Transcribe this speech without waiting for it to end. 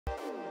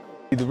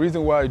the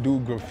reason why I do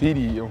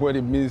graffiti and what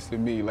it means to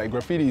me, like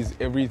graffiti is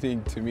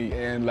everything to me,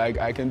 and like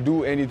I can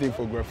do anything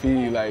for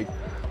graffiti. Like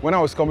when I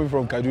was coming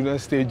from Kaduna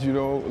State, you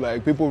know,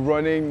 like people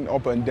running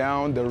up and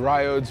down, the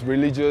riots,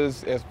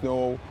 religious,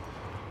 ethno,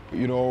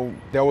 you know,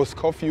 there was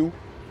curfew.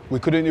 We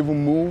couldn't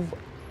even move.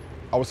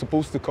 I was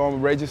supposed to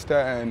come register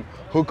and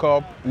hook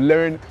up,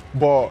 learn,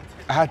 but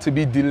I had to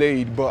be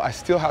delayed, but I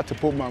still had to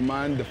put my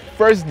mind. The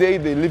first day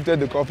they lifted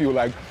the curfew,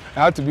 like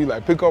I had to be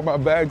like, pick up my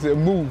bags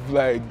and move,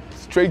 like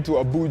straight to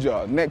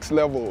Abuja, next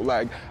level.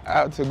 Like I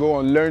had to go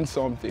and learn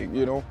something,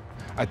 you know.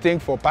 I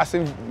think for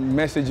passing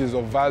messages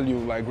of value,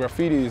 like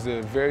graffiti is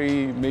a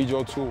very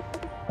major tool.